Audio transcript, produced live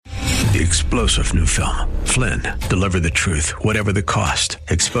the explosive new film, Flynn, Deliver the Truth, Whatever the Cost,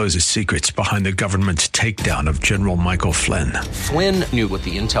 exposes secrets behind the government's takedown of General Michael Flynn. Flynn knew what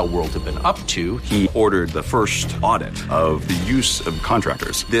the intel world had been up to. He ordered the first audit of the use of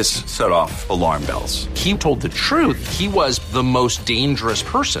contractors. This set off alarm bells. He told the truth. He was the most dangerous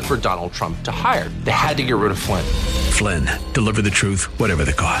person for Donald Trump to hire. They had to get rid of Flynn. Flynn, Deliver the Truth, Whatever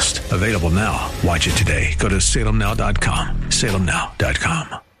the Cost. Available now. Watch it today. Go to salemnow.com.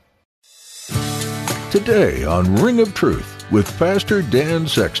 salemnow.com. Today on Ring of Truth with Pastor Dan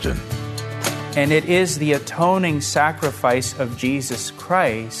Sexton. And it is the atoning sacrifice of Jesus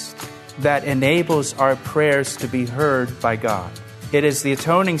Christ that enables our prayers to be heard by God. It is the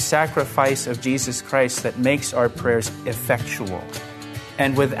atoning sacrifice of Jesus Christ that makes our prayers effectual.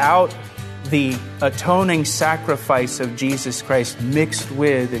 And without the atoning sacrifice of Jesus Christ mixed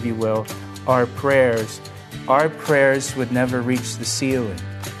with, if you will, our prayers would never reach the ceiling,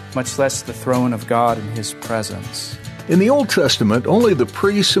 much less the throne of God in His presence. In the Old Testament, only the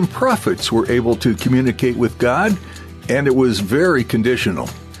priests and prophets were able to communicate with God, and it was very conditional.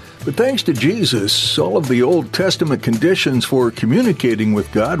 But thanks to Jesus, all of the Old Testament conditions for communicating with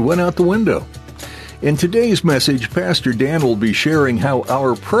God went out the window. In today's message, Pastor Dan will be sharing how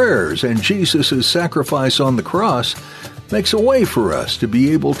our prayers and Jesus' sacrifice on the cross makes a way for us to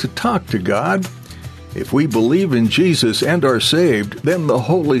be able to talk to God. If we believe in Jesus and are saved, then the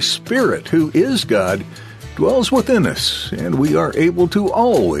Holy Spirit, who is God, dwells within us, and we are able to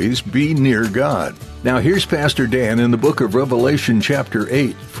always be near God. Now here's Pastor Dan in the book of Revelation chapter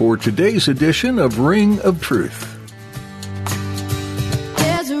 8 for today's edition of Ring of Truth.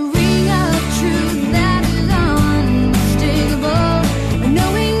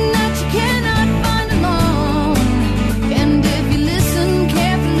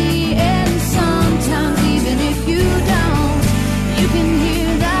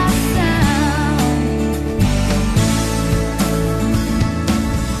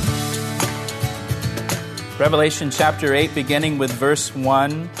 Revelation chapter 8, beginning with verse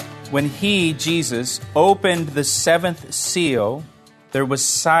 1. When He, Jesus, opened the seventh seal, there was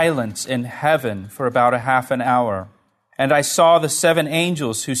silence in heaven for about a half an hour. And I saw the seven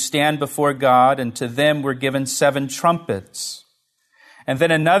angels who stand before God, and to them were given seven trumpets. And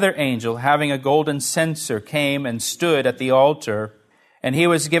then another angel, having a golden censer, came and stood at the altar, and he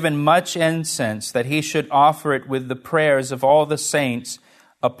was given much incense, that he should offer it with the prayers of all the saints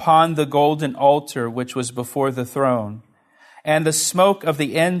upon the golden altar which was before the throne. And the smoke of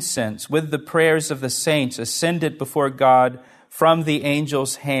the incense with the prayers of the saints ascended before God from the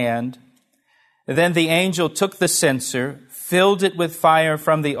angel's hand. Then the angel took the censer, filled it with fire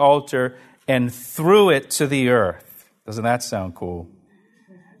from the altar, and threw it to the earth. Doesn't that sound cool?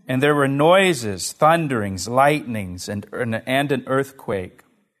 And there were noises, thunderings, lightnings, and an earthquake.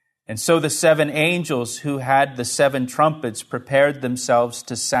 And so the seven angels who had the seven trumpets prepared themselves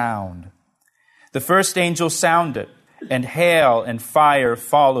to sound. The first angel sounded, and hail and fire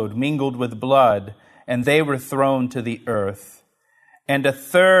followed, mingled with blood, and they were thrown to the earth. And a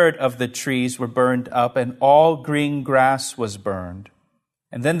third of the trees were burned up, and all green grass was burned.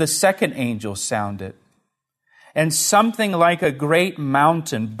 And then the second angel sounded, and something like a great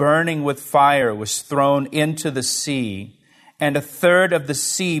mountain burning with fire was thrown into the sea, and a third of the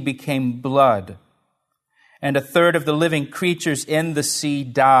sea became blood, and a third of the living creatures in the sea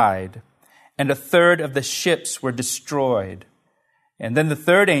died, and a third of the ships were destroyed. And then the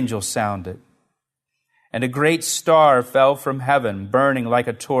third angel sounded, and a great star fell from heaven, burning like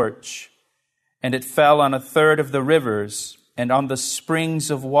a torch, and it fell on a third of the rivers and on the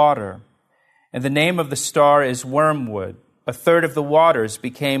springs of water. And the name of the star is Wormwood. A third of the waters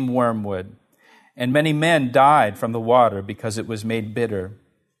became wormwood. And many men died from the water because it was made bitter.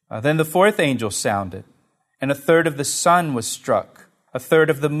 Then the fourth angel sounded, and a third of the sun was struck, a third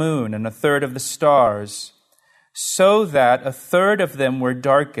of the moon, and a third of the stars, so that a third of them were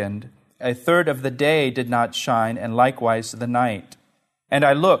darkened, a third of the day did not shine, and likewise the night. And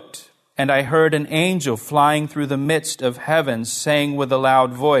I looked, and I heard an angel flying through the midst of heaven, saying with a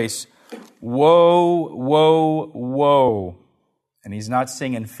loud voice, "Woe, woe, woe." And he's not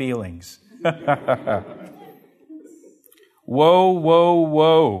singing feelings. Woe, woe,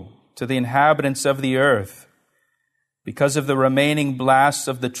 woe to the inhabitants of the earth, because of the remaining blasts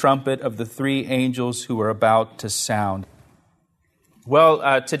of the trumpet of the three angels who are about to sound.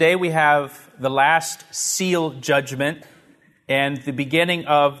 Well, today we have the last seal judgment and the beginning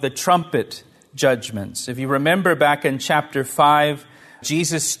of the trumpet judgments. If you remember back in chapter 5,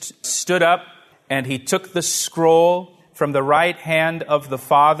 Jesus stood up and he took the scroll from the right hand of the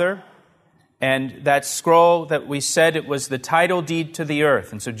Father, And that scroll that we said, it was the title deed to the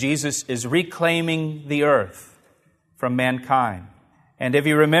earth. And so Jesus is reclaiming the earth from mankind. And if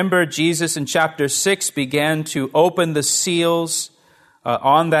you remember, Jesus in chapter 6 began to open the seals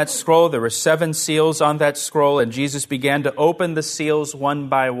on that scroll. There were 7 seals on that scroll, and Jesus began to open the seals one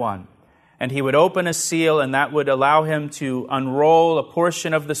by one. And he would open a seal, and that would allow him to unroll a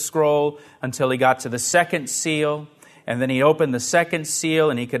portion of the scroll until he got to the second seal. And then he opened the second seal,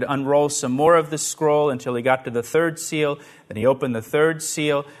 and he could unroll some more of the scroll until he got to the third seal. Then he opened the third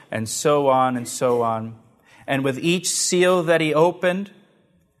seal, and so on and so on. And with each seal that he opened,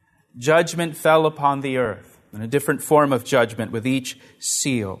 judgment fell upon the earth, in a different form of judgment with each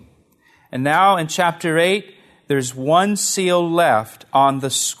seal. And now in chapter 8, there's one seal left on the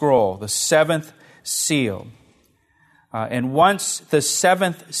scroll, the 7th seal. And once the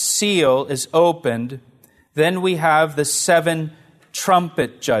 7th seal is opened, then we have the 7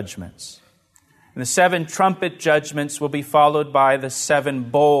 trumpet judgments. And the 7 trumpet judgments will be followed by the 7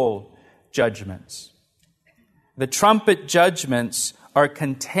 bowl judgments. The trumpet judgments are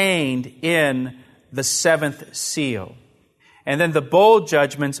contained in the 7th seal. And then the bowl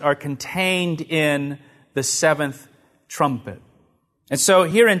judgments are contained in the 7th trumpet. And so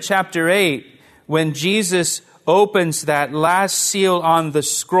here in chapter 8, when Jesus opens that last seal on the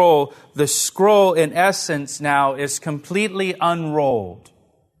scroll in essence now is completely unrolled.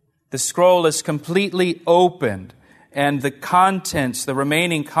 The scroll is completely opened, and the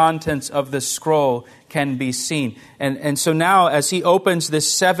remaining contents of the scroll can be seen. And so now, as he opens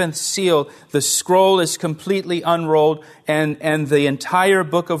this 7th seal, the scroll is completely unrolled, and the entire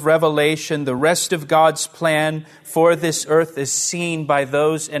book of Revelation, the rest of God's plan for this earth is seen by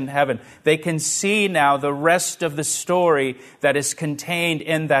those in heaven. They can see now the rest of the story that is contained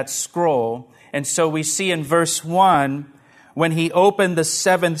in that scroll. And so we see in verse 1, when he opened the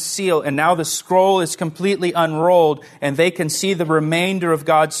 7th seal, and now the scroll is completely unrolled, and they can see the remainder of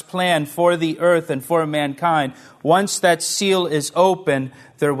God's plan for the earth and for mankind. Once that seal is open,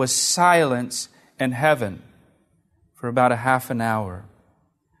 there was silence in heaven for about a half an hour.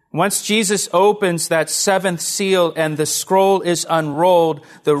 Once Jesus opens that 7th seal and the scroll is unrolled,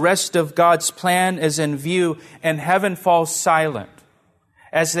 the rest of God's plan is in view, and heaven falls silent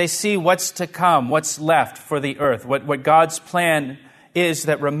as they see what's to come, what's left for the earth, what God's plan is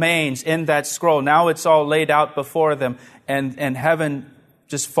that remains in that scroll. Now it's all laid out before them, and heaven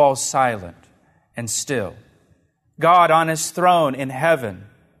just falls silent and still. God on his throne in heaven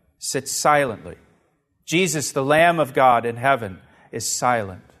sits silently. Jesus, the Lamb of God in heaven, is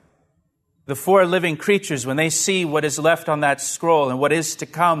silent. The 4 living creatures, when they see what is left on that scroll and what is to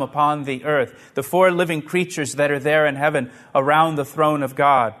come upon the earth, the 4 living creatures that are there in heaven around the throne of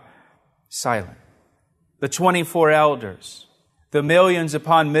God, silent. The 24 elders, the millions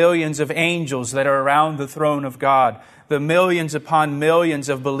upon millions of angels that are around the throne of God, the millions upon millions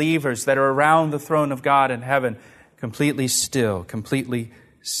of believers that are around the throne of God in heaven, completely still, completely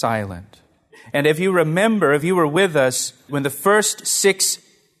silent. And if you remember, if you were with us, when the first 6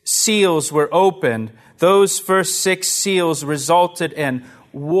 seals were opened, those first 6 seals resulted in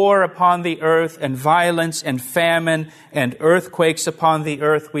war upon the earth and violence and famine and earthquakes upon the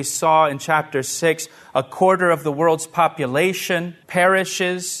earth. We saw in chapter 6, a quarter of the world's population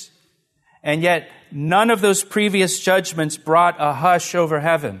perishes, and yet none of those previous judgments brought a hush over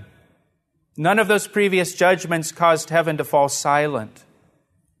heaven. None of those previous judgments caused heaven to fall silent.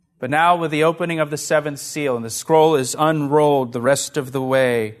 But now with the opening of the 7th seal and the scroll is unrolled the rest of the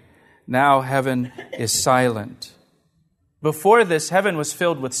way, now heaven is silent. Before this, heaven was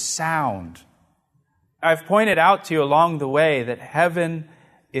filled with sound. I've pointed out to you along the way that heaven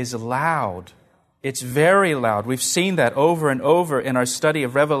is loud. It's very loud. We've seen that over and over in our study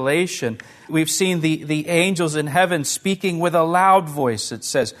of Revelation. We've seen the angels in heaven speaking with a loud voice, it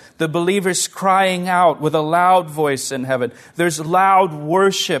says. The believers crying out with a loud voice in heaven. There's loud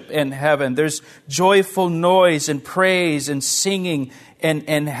worship in heaven. There's joyful noise and praise and singing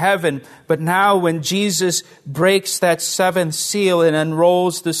in heaven. But now when Jesus breaks that 7th seal and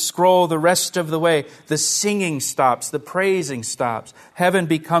unrolls the scroll the rest of the way, the singing stops, the praising stops. Heaven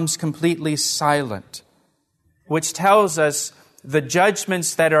becomes completely silent, which tells us the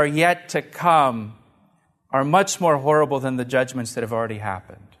judgments that are yet to come are much more horrible than the judgments that have already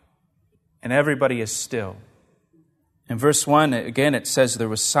happened. And everybody is still. In verse 1, again, it says there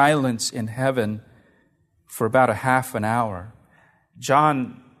was silence in heaven for about a half an hour.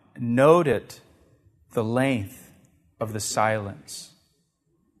 John noted the length of the silence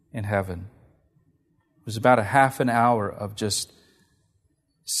in heaven. It was about a half an hour of just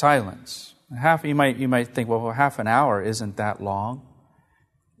silence. You might think, well, half an hour isn't that long.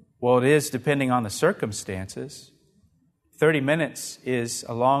 Well, it is depending on the circumstances. 30 minutes is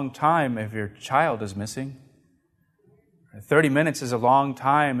a long time if your child is missing. 30 minutes is a long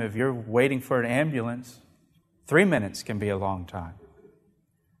time if you're waiting for an ambulance. 3 minutes can be a long time,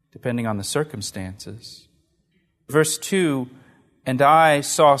 depending on the circumstances. Verse 2, "And I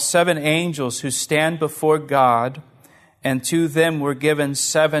saw 7 angels who stand before God, and to them were given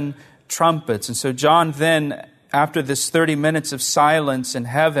 7 trumpets." And so John then, after this 30 minutes of silence in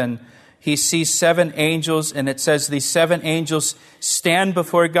heaven, he sees 7 angels, and it says these 7 angels stand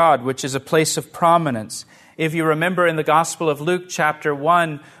before God, which is a place of prominence. If you remember in the Gospel of Luke chapter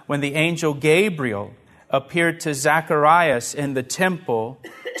 1, when the angel Gabriel appeared to Zacharias in the temple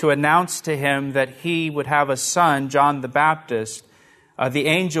to announce to him that he would have a son, John the Baptist, the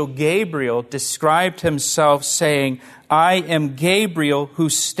angel Gabriel described himself saying, "I am Gabriel who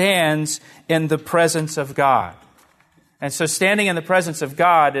stands in the presence of God." And so standing in the presence of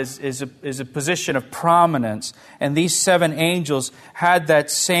God is a position of prominence. And these 7 angels had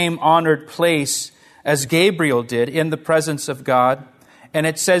that same honored place as Gabriel did in the presence of God. And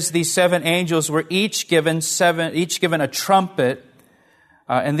it says these 7 angels were each given a trumpet.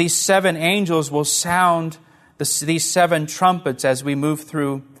 And these 7 angels will sound these 7 trumpets as we move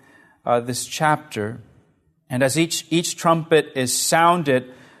through this chapter. And as each trumpet is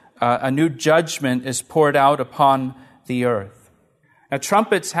sounded, a new judgment is poured out upon the earth. Now,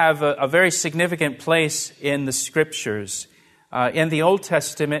 trumpets have a very significant place in the Scriptures. In the Old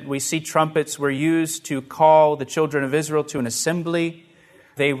Testament, we see trumpets were used to call the children of Israel to an assembly.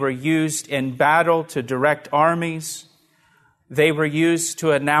 They were used in battle to direct armies. They were used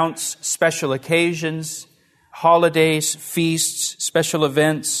to announce special occasions, holidays, feasts, special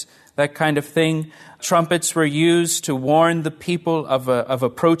events, that kind of thing. Trumpets were used to warn the people of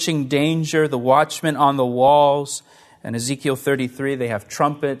approaching danger, the watchmen on the walls. In Ezekiel 33, they have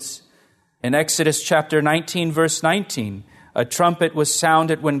trumpets. In Exodus chapter 19, verse 19, a trumpet was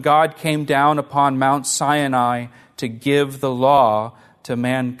sounded when God came down upon Mount Sinai to give the law to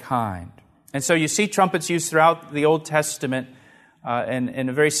mankind. And so you see trumpets used throughout the Old Testament in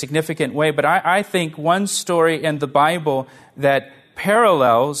a very significant way. But I think one story in the Bible that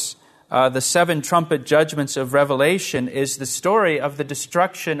parallels the 7 trumpet judgments of Revelation is the story of the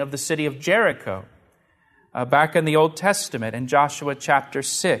destruction of the city of Jericho back in the Old Testament in Joshua chapter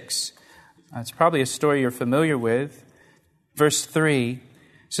 6. It's probably a story you're familiar with. Verse 3,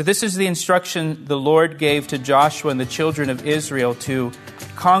 "So this is the instruction the Lord gave to Joshua and the children of Israel to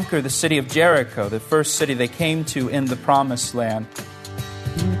conquer the city of Jericho," the first city they came to in the Promised Land.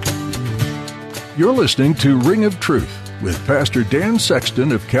 You're listening to Ring of Truth with Pastor Dan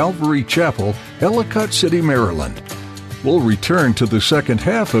Sexton of Calvary Chapel, Ellicott City, Maryland. We'll return to the second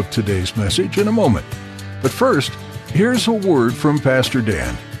half of today's message in a moment. But first, here's a word from Pastor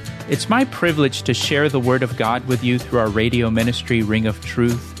Dan. It's my privilege to share the Word of God with you through our radio ministry, Ring of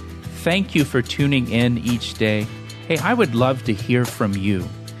Truth. Thank you for tuning in each day. Hey, I would love to hear from you.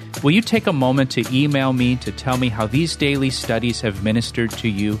 Will you take a moment to email me to tell me how these daily studies have ministered to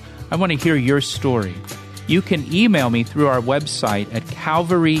you? I want to hear your story. You can email me through our website at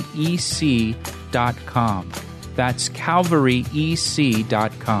calvaryec.com. That's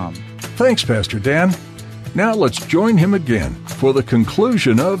calvaryec.com. Thanks, Pastor Dan. Now let's join him again for the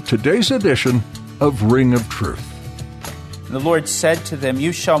conclusion of today's edition of Ring of Truth. The Lord said to them,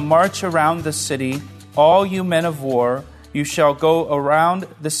 "You shall march around the city, all you men of war. You shall go around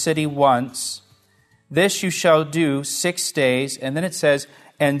the city once. This you shall do 6 days." And then it says,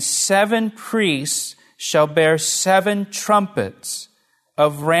 "And 7 priests shall bear 7 trumpets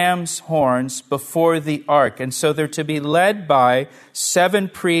of ram's horns before the ark." And so they're to be led by 7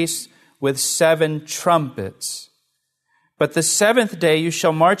 priests with 7 trumpets. "But the 7th day you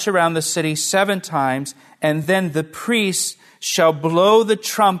shall march around the city 7 times, and then the priests shall blow the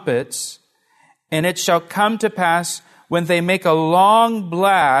trumpets, and it shall come to pass when they make a long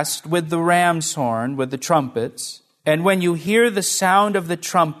blast with the ram's horn," with the trumpets, "and when you hear the sound of the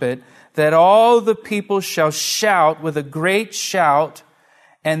trumpet, that all the people shall shout with a great shout,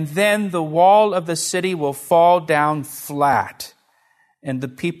 and then the wall of the city will fall down flat, and the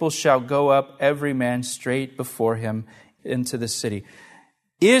people shall go up every man straight before him into the city."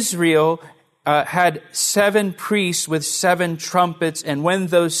 Israel had 7 priests with 7 trumpets, and when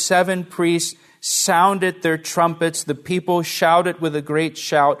those 7 priests sounded their trumpets, the people shouted with a great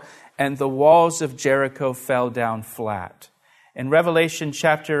shout, and the walls of Jericho fell down flat. In Revelation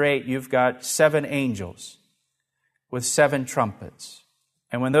chapter 8, you've got 7 angels with 7 trumpets.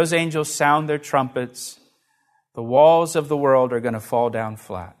 And when those angels sound their trumpets, the walls of the world are going to fall down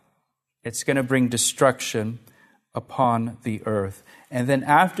flat. It's going to bring destruction upon the earth. And then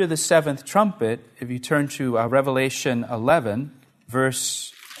after the seventh trumpet, if you turn to Revelation 11,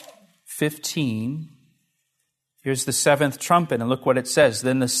 verse 15, here's the seventh trumpet, and look what it says.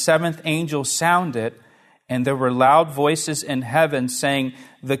 Then the seventh angel sounded, and there were loud voices in heaven saying,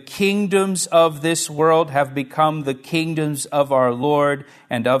 "The kingdoms of this world have become the kingdoms of our Lord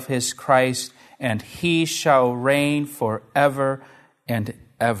and of his Christ, and he shall reign forever and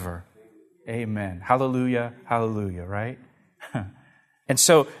ever." Amen. Hallelujah, hallelujah, right? And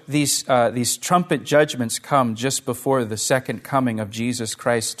so these trumpet judgments come just before the second coming of Jesus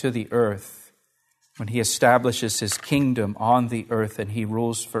Christ to the earth, when he establishes his kingdom on the earth and he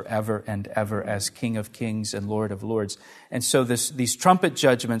rules forever and ever as King of Kings and Lord of Lords. And so these trumpet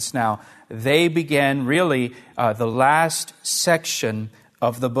judgments now, they begin really the last section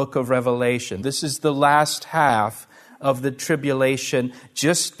of the book of Revelation. This is the last half of the tribulation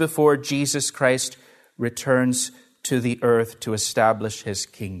just before Jesus Christ returns to the earth to establish his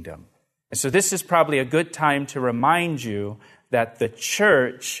kingdom. And so this is probably a good time to remind you that the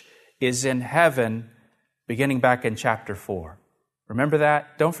church is in heaven beginning back in chapter 4. Remember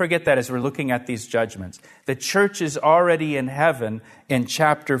that? Don't forget that as we're looking at these judgments. The church is already in heaven in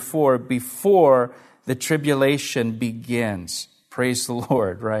chapter 4 before the tribulation begins. Praise the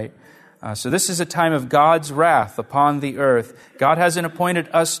Lord, right? So this is a time of God's wrath upon the earth. God hasn't appointed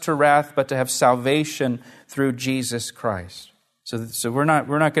us to wrath, but to have salvation through Jesus Christ. So we're not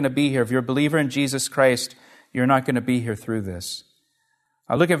going to be here. If you're a believer in Jesus Christ, you're not going to be here through this.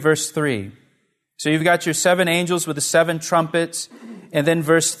 Look at verse 3. So you've got your 7 angels with the 7 trumpets. And then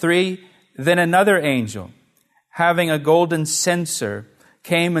verse 3, then another angel, having a golden censer,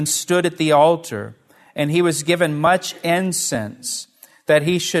 came and stood at the altar, and he was given much incense, that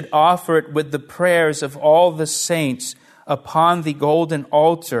he should offer it with the prayers of all the saints upon the golden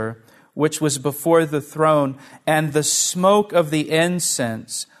altar, which was before the throne. And the smoke of the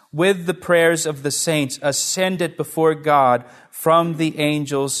incense with the prayers of the saints ascended before God from the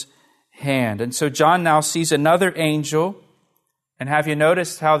angel's hand. And so John now sees another angel. And have you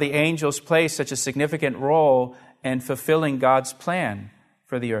noticed how the angels play such a significant role in fulfilling God's plan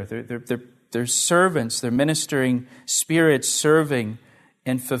for the earth? They're servants, they're ministering spirits serving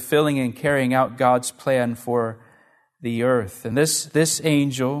and fulfilling and carrying out God's plan for the earth. And this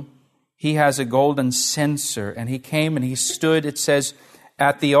angel, he has a golden censer, and he came and he stood, it says,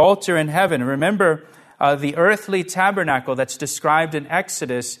 at the altar in heaven. Remember, the earthly tabernacle that's described in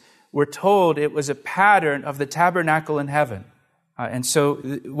Exodus, we're told it was a pattern of the tabernacle in heaven. And so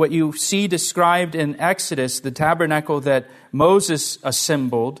what you see described in Exodus, the tabernacle that Moses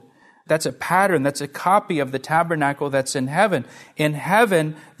assembled, that's a pattern, that's a copy of the tabernacle that's in heaven. In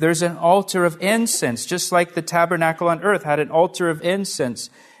heaven, there's an altar of incense, just like the tabernacle on earth had an altar of incense.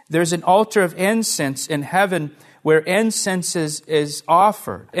 There's an altar of incense in heaven where incense is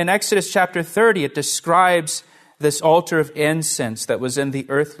offered. In Exodus chapter 30, it describes this altar of incense that was in the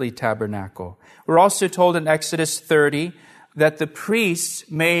earthly tabernacle. We're also told in Exodus 30 that the priests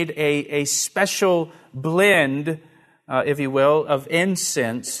made a special blend, if you will, of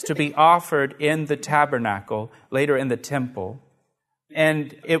incense to be offered in the tabernacle, later in the temple.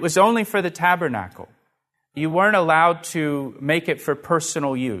 And it was only for the tabernacle. You weren't allowed to make it for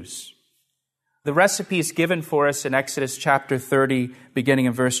personal use. The recipe is given for us in Exodus chapter 30, beginning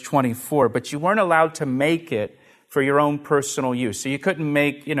in verse 24, but you weren't allowed to make it for your own personal use. So you couldn't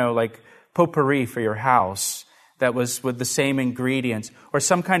make, like potpourri for your house that was with the same ingredients, or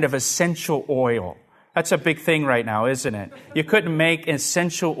some kind of essential oil. That's a big thing right now, isn't it? You couldn't make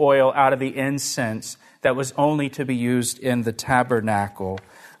essential oil out of the incense that was only to be used in the tabernacle.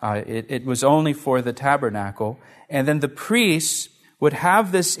 It was only for the tabernacle. And then the priests would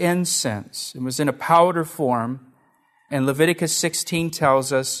have this incense. It was in a powder form. And Leviticus 16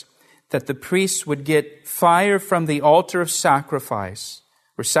 tells us that the priests would get fire from the altar of sacrifice,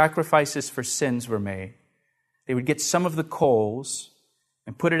 where sacrifices for sins were made. They would get some of the coals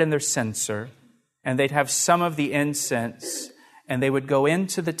and put it in their censer, and they'd have some of the incense, and they would go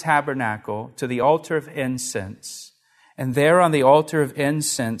into the tabernacle, to the altar of incense. And there on the altar of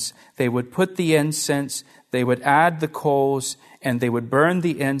incense, they would put the incense, they would add the coals, and they would burn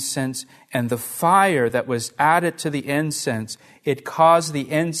the incense, and the fire that was added to the incense, it caused the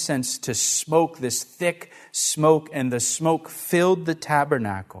incense to smoke, this thick smoke, and the smoke filled the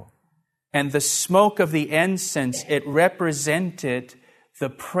tabernacle. And the smoke of the incense, it represented the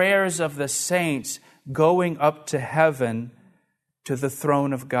prayers of the saints going up to heaven to the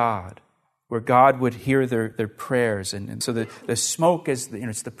throne of God, where God would hear their prayers. And so the smoke is,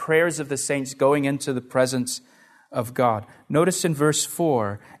 it's the prayers of the saints going into the presence of God. Notice in verse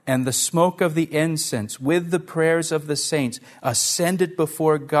 4, and the smoke of the incense with the prayers of the saints ascended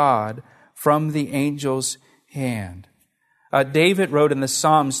before God from the angel's hand. David wrote in the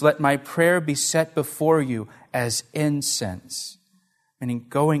Psalms, let my prayer be set before you as incense, meaning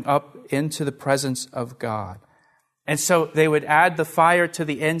going up into the presence of God. And so they would add the fire to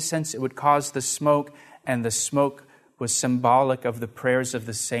the incense, it would cause the smoke, and the smoke was symbolic of the prayers of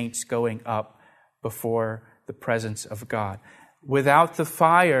the saints going up before the presence of God. Without the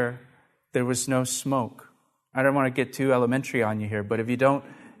fire, there was no smoke. I don't want to get too elementary on you here, but if you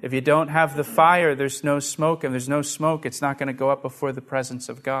don't have the fire, there's no smoke, and there's no smoke, it's not going to go up before the presence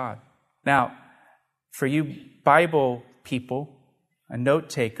of God. Now, for you Bible people and note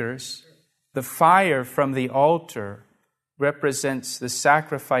takers, the fire from the altar represents the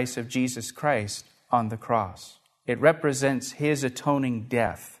sacrifice of Jesus Christ on the cross. It represents His atoning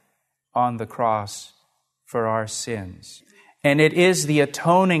death on the cross for our sins. And it is the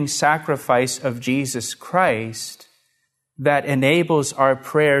atoning sacrifice of Jesus Christ that enables our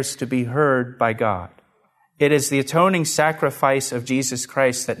prayers to be heard by God. It is the atoning sacrifice of Jesus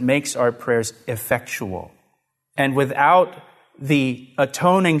Christ that makes our prayers effectual. And without the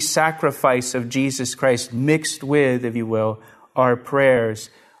atoning sacrifice of Jesus Christ mixed with, if you will, our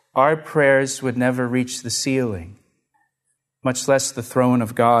prayers would never reach the ceiling, much less the throne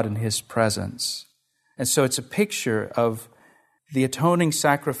of God in His presence. And so it's a picture of the atoning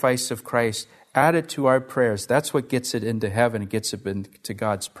sacrifice of Christ added to our prayers. That's what gets it into heaven. It gets it into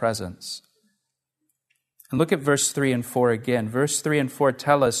God's presence. And look at verse 3 and 4 again. Verse 3 and 4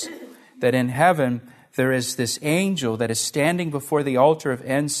 tell us that in heaven there is this angel that is standing before the altar of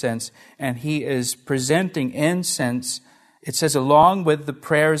incense, and he is presenting incense, it says, along with the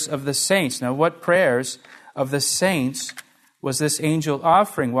prayers of the saints. Now, what prayers of the saints was this angel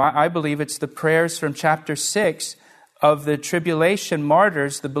offering? Well, I believe it's the prayers from chapter 6 of the tribulation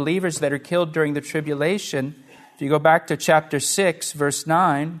martyrs, the believers that are killed during the tribulation. If you go back to chapter 6, verse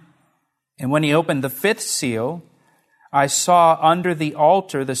 9, and when he opened the fifth seal, I saw under the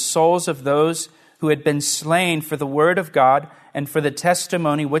altar the souls of those who had been slain for the word of God and for the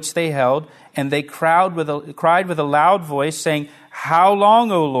testimony which they held, and they cried with a loud voice, saying, How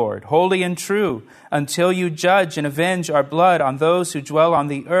long, O Lord, holy and true, until you judge and avenge our blood on those who dwell on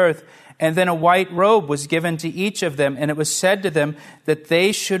the earth? And then a white robe was given to each of them, and it was said to them that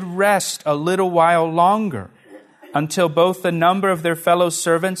they should rest a little while longer, until both the number of their fellow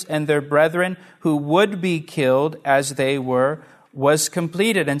servants and their brethren who would be killed as they were was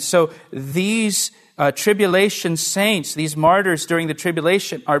completed. And so these tribulation saints, these martyrs during the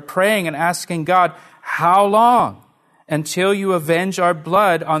tribulation, are praying and asking God, how long until you avenge our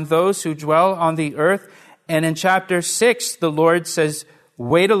blood on those who dwell on the earth? And in chapter 6, the Lord says,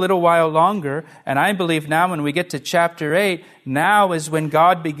 wait a little while longer. And I believe now when we get to chapter 8, now is when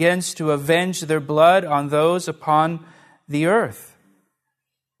God begins to avenge their blood on those upon the earth.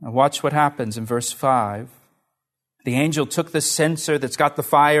 Now watch what happens in verse 5. The angel took the censer that's got the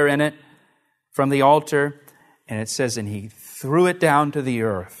fire in it from the altar, and it says, and he threw it down to the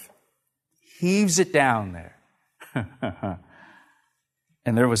earth, heaves it down there.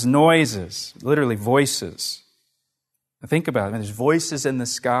 And there was noises, literally voices. Now think about it. There's voices in the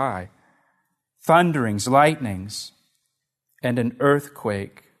sky, thunderings, lightnings, and an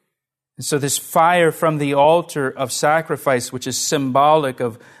earthquake. And so this fire from the altar of sacrifice, which is symbolic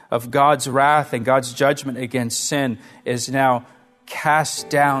of God's wrath and God's judgment against sin, is now cast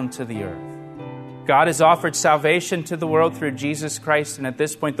down to the earth. God has offered salvation to the world through Jesus Christ, and at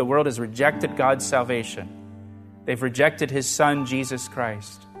this point the world has rejected God's salvation. They've rejected His Son, Jesus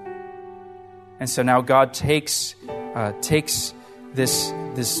Christ. And so now God takes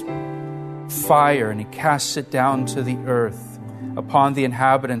this fire and He casts it down to the earth upon the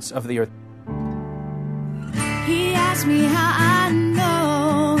inhabitants of the earth. He asked me how I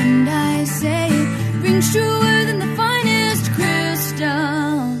know, and I say it rings truer than the finest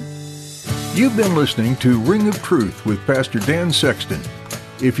crystal. You've been listening to Ring of Truth with Pastor Dan Sexton.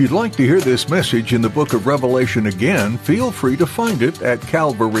 If you'd like to hear this message in the book of Revelation again, feel free to find it at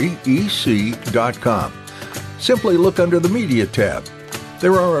calvaryec.com. Simply look under the Media tab.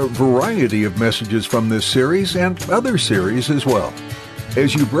 There are a variety of messages from this series and other series as well.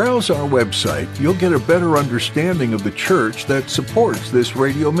 As you browse our website, you'll get a better understanding of the church that supports this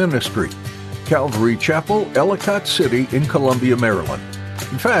radio ministry, Calvary Chapel, Ellicott City in Columbia, Maryland.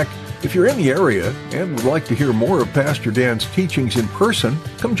 In fact, if you're in the area and would like to hear more of Pastor Dan's teachings in person,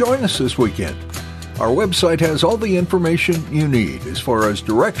 come join us this weekend. Our website has all the information you need as far as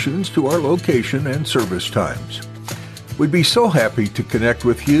directions to our location and service times. We'd be so happy to connect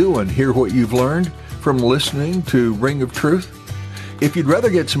with you and hear what you've learned. from listening to Ring of Truth? If you'd rather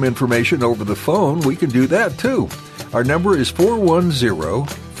get some information over the phone, we can do that too. Our number is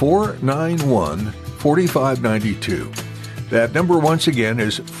 410-491-4592. That number once again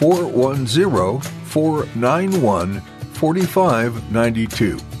is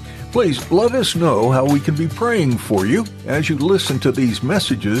 410-491-4592. Please let us know how we can be praying for you as you listen to these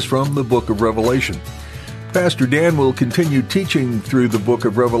messages from the book of Revelation. Pastor Dan will continue teaching through the book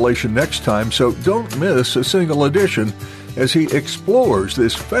of Revelation next time, so don't miss a single edition as he explores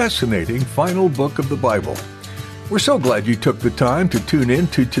this fascinating final book of the Bible. We're so glad you took the time to tune in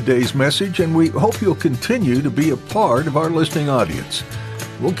to today's message, and we hope you'll continue to be a part of our listening audience.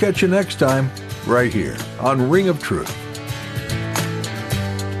 We'll catch you next time, right here on Ring of Truth.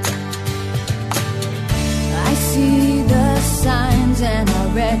 I see the signs and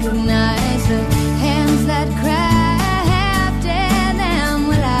I recognize the hands that crafted them.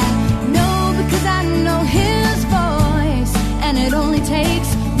 Well, I know because I know His voice, and it only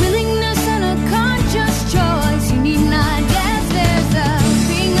takes willingness and a conscious choice. You need not guess, there's a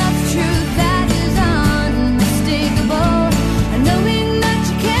ring of truth that is unmistakable, knowing that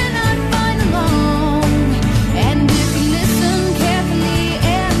you cannot find alone. And if you listen carefully,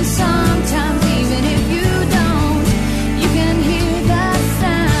 and sometimes even if you don't, you can hear the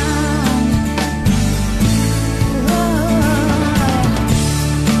sound.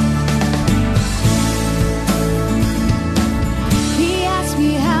 He asked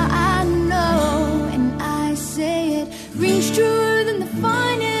me how I know, and I say it rings truer than the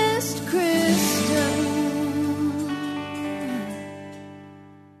finest crystal.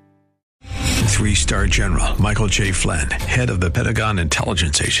 3-star General Michael J. Flynn, head of the Pentagon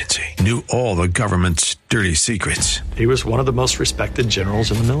Intelligence Agency, knew all the government's dirty secrets. He was one of the most respected generals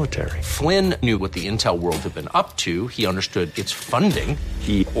in the military. Flynn knew what the intel world had been up to. He understood its funding.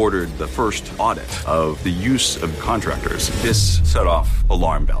 He ordered the first audit of the use of contractors. This set off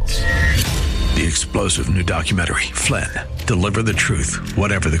alarm bells. The explosive new documentary, Flynn, Deliver the Truth,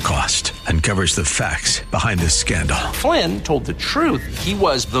 Whatever the Cost, uncovers the facts behind this scandal. Flynn told the truth. He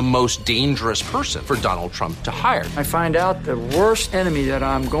was the most dangerous person for Donald Trump to hire. I find out the worst enemy that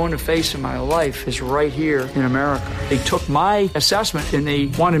I'm going to face in my life is right here in America. They took my assessment and they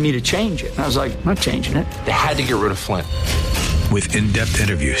wanted me to change it. And I was like, I'm not changing it. They had to get rid of Flynn. With in-depth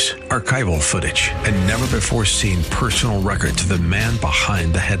interviews, archival footage, and never-before-seen personal records of the man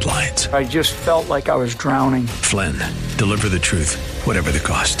behind the headlines. I just felt like I was drowning. Flynn, Deliver the Truth, Whatever the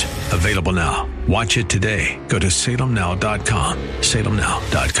Cost. Available now. Watch it today. Go to salemnow.com.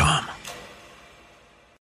 salemnow.com.